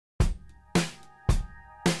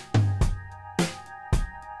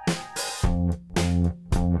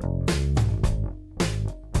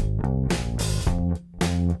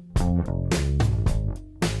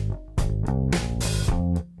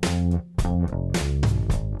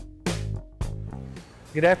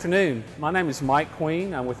Good afternoon. My name is Mike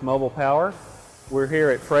Queen. I'm with Mobile Power. We're here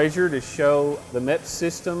at Frazer to show the MEPS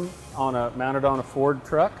system mounted on a Ford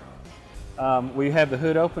truck. We have the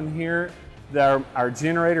hood open here. Our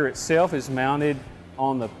generator itself is mounted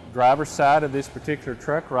on the driver's side of this particular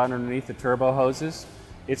truck, right underneath the turbo hoses.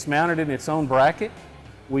 It's mounted in its own bracket.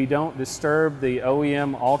 We don't disturb the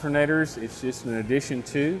OEM alternators. It's just an addition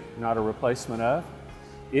to, not a replacement of.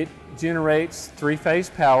 It generates three-phase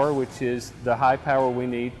power, which is the high power we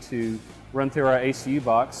need to run through our ACU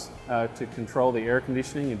box to control the air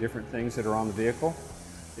conditioning and different things that are on the vehicle.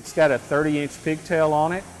 It's got a 30-inch pigtail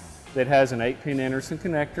on it that has an 8-pin Anderson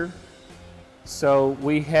connector. So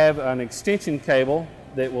we have an extension cable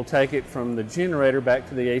that will take it from the generator back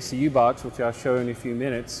to the ACU box, which I'll show you in a few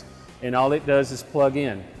minutes, and all it does is plug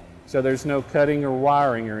in. So there's no cutting or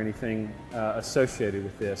wiring or anything associated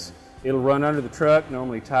with this. It'll run under the truck,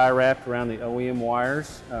 normally tie wrapped around the OEM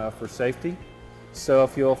wires for safety. So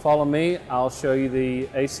if you'll follow me, I'll show you the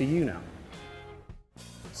ACU now.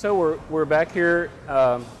 So we're back here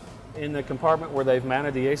in the compartment where they've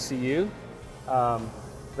mounted the ACU.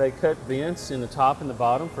 They cut vents in the top and the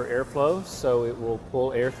bottom for airflow, so it will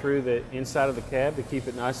pull air through the inside of the cab to keep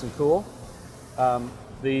it nice and cool.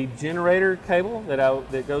 The generator cable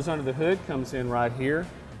that goes under the hood comes in right here.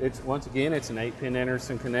 Once again, it's an 8-pin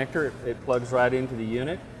Anderson connector. It plugs right into the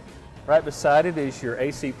unit. Right beside it is your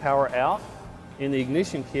AC power out. In the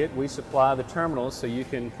ignition kit, we supply the terminals so you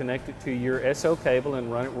can connect it to your SO cable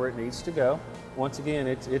and run it where it needs to go. Once again,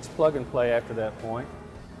 it's plug and play after that point.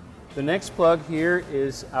 The next plug here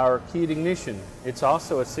is our keyed ignition. It's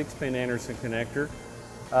also a 6-pin Anderson connector.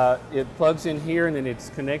 It plugs in here and then it's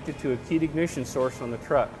connected to a keyed ignition source on the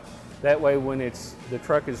truck. That way when the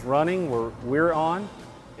truck is running, we're on,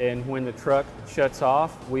 and when the truck shuts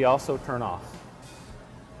off, we also turn off.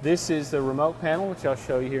 This is the remote panel, which I'll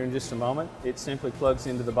show you here in just a moment. It simply plugs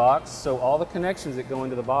into the box, so all the connections that go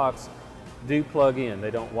into the box do plug in. They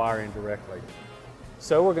don't wire in directly.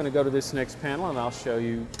 So we're going to go to this next panel and I'll show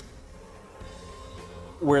you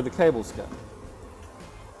where the cables go.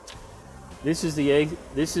 This is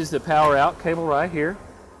the power out cable right here.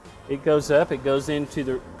 It goes up, it goes into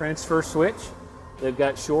the transfer switch. They've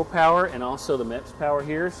got shore power and also the MEPS power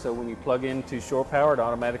here, so when you plug into shore power, it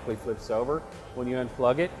automatically flips over. When you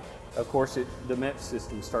unplug it, of course, the MEPS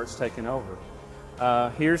system starts taking over.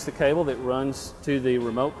 Here's the cable that runs to the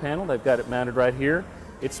remote panel. They've got it mounted right here.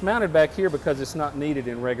 It's mounted back here because it's not needed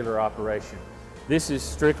in regular operation. This is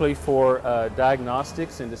strictly for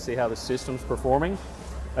diagnostics and to see how the system's performing.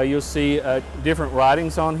 You'll see different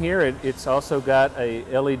writings on here. It's also got a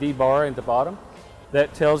LED bar at the bottom.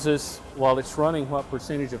 That tells us, while it's running, what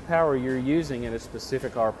percentage of power you're using at a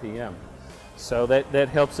specific RPM. So that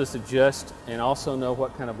helps us adjust and also know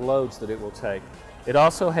what kind of loads that it will take. It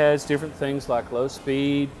also has different things like low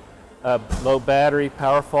speed, low battery,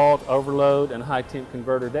 power fault, overload, and high temp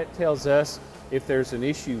converter. That tells us if there's an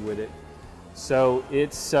issue with it. So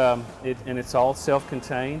it's all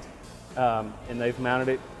self-contained, and they've mounted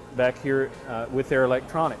it back here with their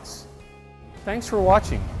electronics. Thanks for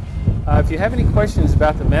watching. If you have any questions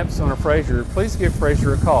about the MEPS on a Frazer, please give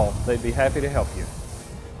Frazer a call. They'd be happy to help you.